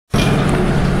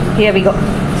Here we go.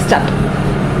 Start.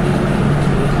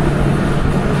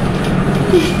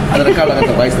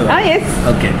 Yes.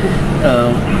 Okay.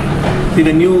 See,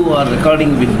 when you are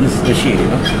recording with this machine,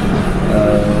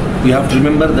 you have to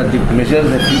remember that it measures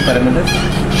a few parameters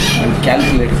and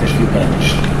calculates a few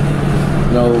parameters.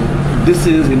 Now, this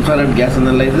is infrared gas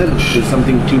analyzer. Is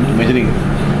something tuned to measuring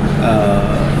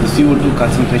the CO2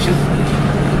 concentration,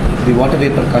 the water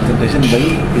vapor concentration by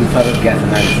infrared gas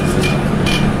analysis system.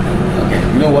 Okay,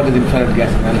 you know what is infrared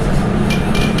gas analysis?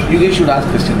 You guys should ask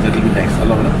questions. That will be nice.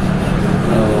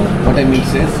 What I mean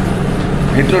is,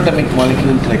 heteroatomic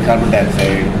molecules like carbon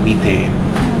dioxide, methane,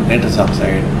 nitrous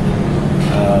oxide,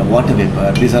 water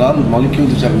vapor, these are all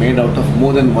molecules which are made out of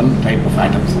more than one type of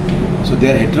atoms. So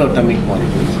they are heteroatomic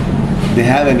molecules. They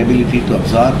have an ability to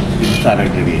absorb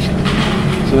infrared radiation.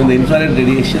 So in the infrared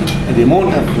radiation, the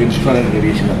amount of infrared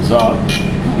radiation absorbed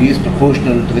is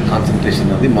proportional to the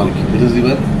concentration of the molecule. This is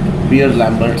your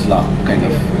Beer-Lambert's law, kind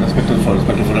of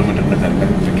spectrophotometer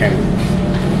mechanical.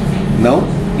 Now,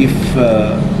 if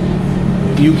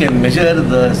you can measure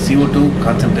the CO2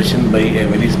 concentration by a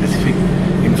very specific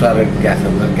infrared gas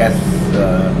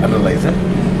analyzer,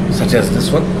 such as this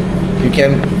one, you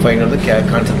can find out the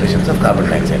concentrations of carbon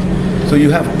dioxide. So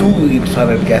you have two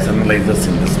infrared gas analyzers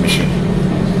in this machine.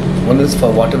 One is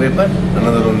for water vapor,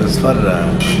 another one is for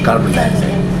carbon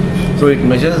dioxide. So it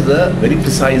measures very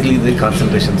precisely the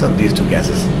concentrations of these two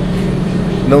gases.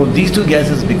 Now these two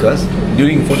gases, because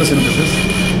during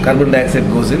photosynthesis, carbon dioxide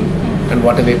goes in and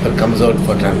water vapor comes out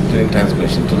for during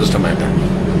transpiration to the stomata.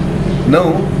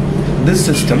 Now, this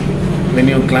system, when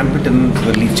you clamp it into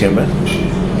the leaf chamber,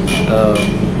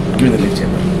 give me the leaf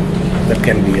chamber, that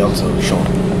can be also shown.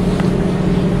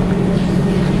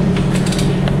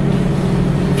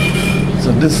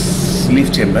 So this leaf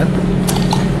chamber,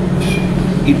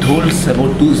 it holds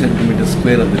about 2 centimeters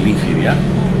square of the leaf area,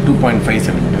 2.5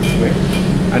 centimeters square,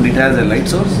 and it has a light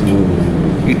source.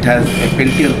 It has a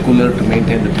Peltier cooler to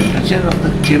maintain the temperature of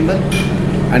the chamber,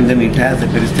 and then it has a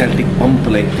peristaltic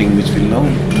pump-like thing which will now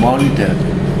monitor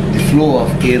the flow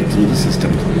of air through the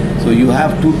system. So you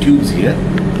have two tubes here,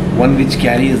 one which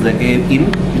carries the air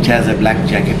in, which has a black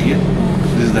jacket here,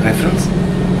 this is the reference,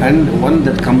 and one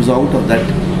that comes out of that,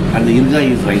 and the IRGA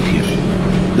is right here.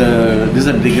 This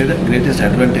is the greatest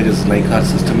advantages like our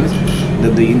system is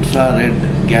that the infrared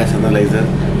gas analyzer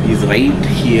is right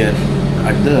here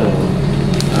at the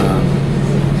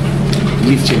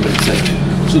leaf chamber itself.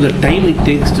 So the time it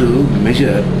takes to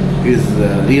measure is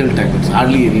real time. It's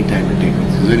hardly any time it takes.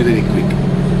 It's very, very quick.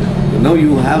 Now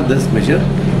you have this measure.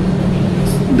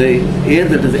 The air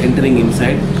that is entering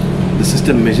inside, the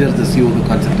system measures the CO2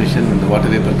 concentration and the water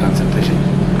vapor concentration.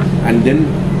 And then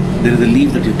there is a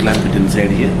leaf that you clamp it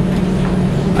inside here.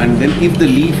 And then if the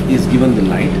leaf is given the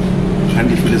light,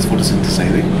 and if it is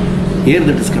photosynthesizing, air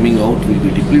that is coming out will be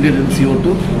depleted in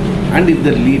CO2, and if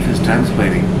the leaf is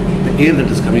transpiring, the air that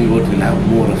is coming out will have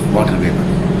more of water vapor.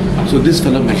 So this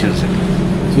fellow measures it.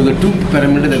 So the two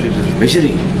parameters that it is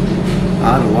measuring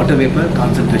are water vapor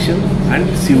concentration and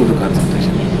CO2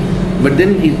 concentration. But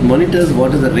then it monitors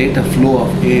what is the rate of flow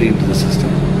of air into the system.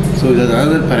 So there is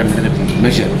another parameter that it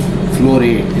measures. Flow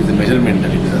rate is the measurement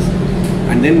that it does.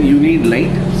 And then you need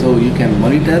light, so you can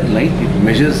monitor light. It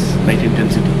measures light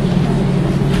intensity,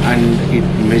 and it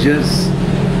measures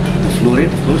the flow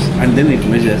rate, of course, and then it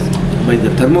measures by the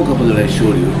thermocouple that I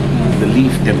showed you, the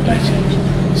leaf temperature.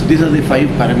 So these are the 5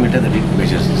 parameters that it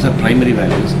measures. These are primary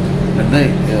values that the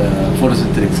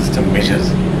photosynthetic system measures.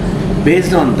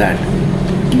 Based on that,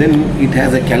 then it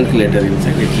has a calculator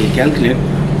inside. It will calculate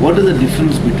what is the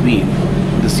difference between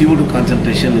the CO2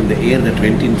 concentration in the air that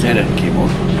went inside and came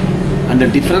out. And the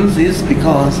difference is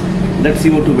because that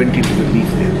CO2 went into the leaf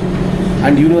there.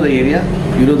 And you know the area,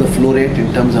 you know the flow rate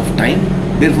in terms of time.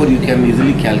 Therefore, you can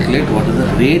easily calculate what is the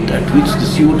rate at which the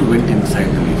CO2 went inside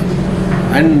the leaf.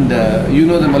 And you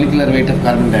know the molecular weight of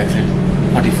carbon dioxide,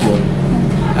 44.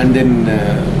 And then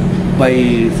by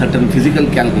certain physical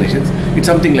calculations, it's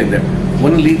something like that.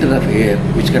 1 liter of air,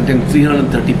 which contains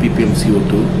 330 ppm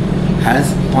CO2,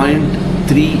 has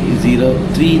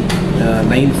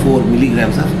 0.39394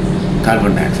 milligrams of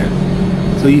carbon dioxide.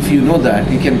 So if you know that,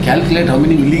 you can calculate how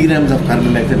many milligrams of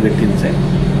carbon dioxide went inside.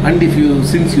 And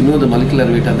since you know the molecular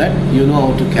weight of that, you know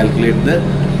how to calculate the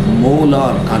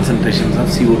molar concentrations of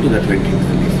CO2 that went into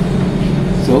the leaf.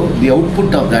 So the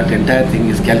output of that entire thing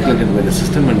is calculated by the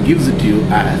system and gives it to you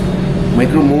as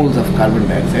micromoles of carbon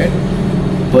dioxide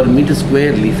per meter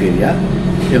square leaf area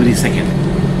every second.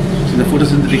 So the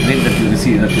photosynthetic rate that you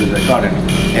receive, that you recorded,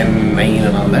 10, 9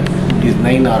 and all that, is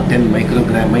 9 or 10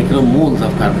 micromoles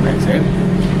of carbon dioxide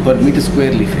per meter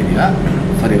square leaf area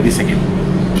for every second.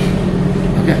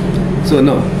 Okay. So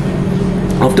now,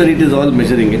 After it is all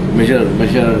measuring it,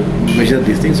 measure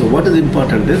these things. So what is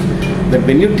important is that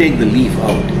when you take the leaf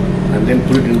out and then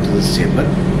put it into this chamber,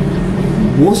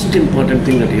 most important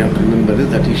thing that you have to remember is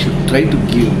that you should try to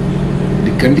give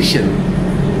the condition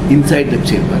inside the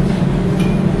chamber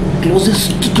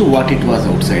closest to what it was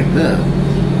outside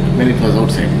when it was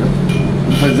outside.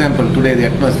 For example, today the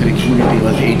atmospheric humidity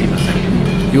was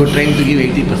 80%. You were trying to give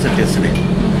 80% yesterday,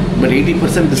 but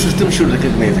 80% the system should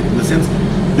recognize it. In the sense,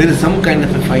 there is some kind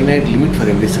of a finite limit for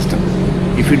every system.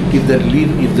 If the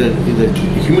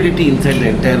humidity inside the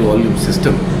entire volume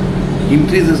system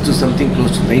increases to something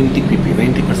close to 90 pp,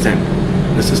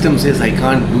 90%, the system says, I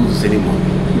can't do this anymore.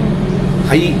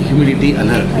 High humidity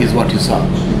alert is what you saw.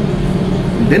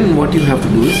 Then what you have to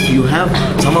do is, you have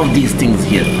some of these things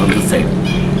here on this side.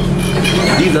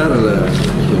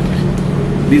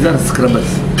 These are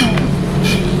scrubbers.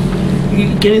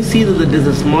 Can you see that there is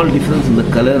a small difference in the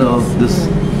color of this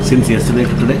since yesterday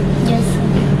to today? Yes.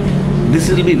 This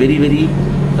will be very, very,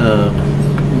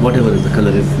 whatever is the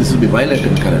color is, this will be violet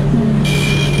in color,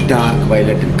 dark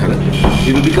violet in color.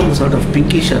 It will become sort of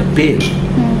pinkish or pale.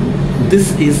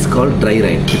 This is called dry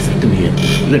ride. It's written here,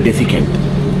 the desiccant.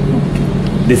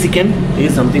 Desiccant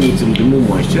is something which will remove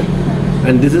moisture,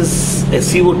 and this is a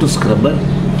CO2 scrubber.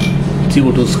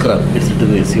 CO2 scrub, it's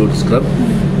written here, CO2 scrub.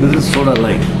 This is soda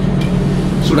lime.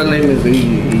 Soda lime is very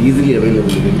easily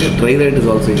available in India. Dry ride is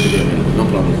also easily available, no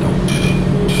problem at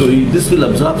all. So this will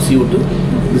absorb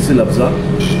CO2, this will absorb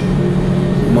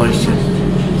moisture.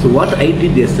 So what I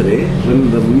did yesterday,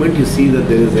 when the moment you see that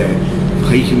there is a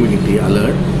high humidity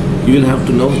alert, you will have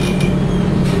to now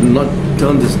not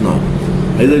turn this knob.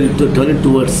 Either you turn it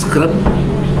towards scrub.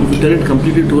 If you turn it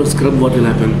completely towards scrub, what will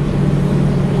happen?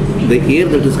 The air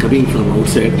that is coming from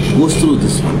outside goes through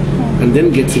this one and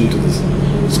then gets into this,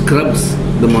 scrubs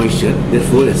the moisture.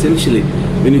 Therefore, essentially,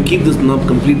 when you keep this knob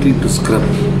completely to scrub,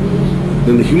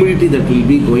 then the humidity that will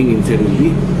be going inside will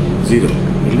be zero.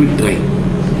 It will be dry.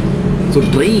 So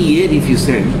dry air, if you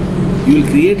send, you will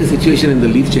create a situation in the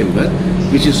leaf chamber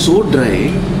which is so dry,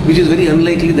 which is very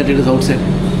unlikely that it is outside.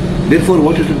 Therefore,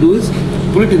 what you have to do is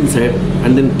put it inside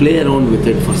and then play around with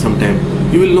it for some time.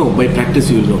 You will know, by practice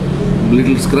you will know.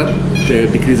 Little scrub,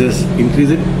 decreases,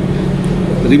 increase it,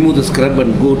 remove the scrub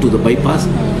and go to the bypass,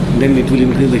 then it will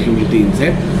increase the humidity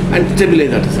inside and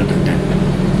stabilize at a certain time.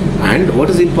 And what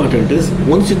is important is,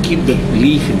 once you keep the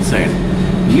leaf inside,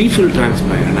 leaf will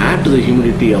transpire and add to the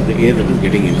humidity of the air that is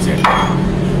getting inside.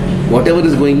 Whatever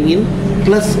is going in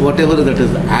plus whatever that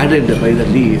is added by the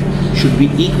leaf should be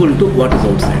equal to what is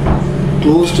outside,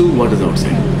 close to what is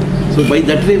outside. So by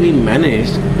that way we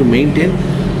managed to maintain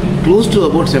close to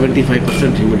about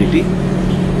 75% humidity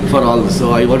for all this.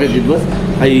 So what I did was,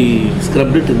 I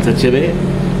scrubbed it in such a way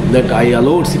that I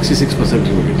allowed 66%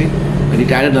 humidity, and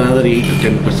it added another 8 to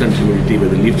 10% humidity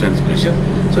with the leaf transpiration.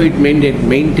 So it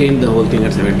maintained the whole thing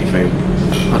at 75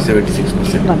 or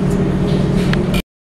 76%.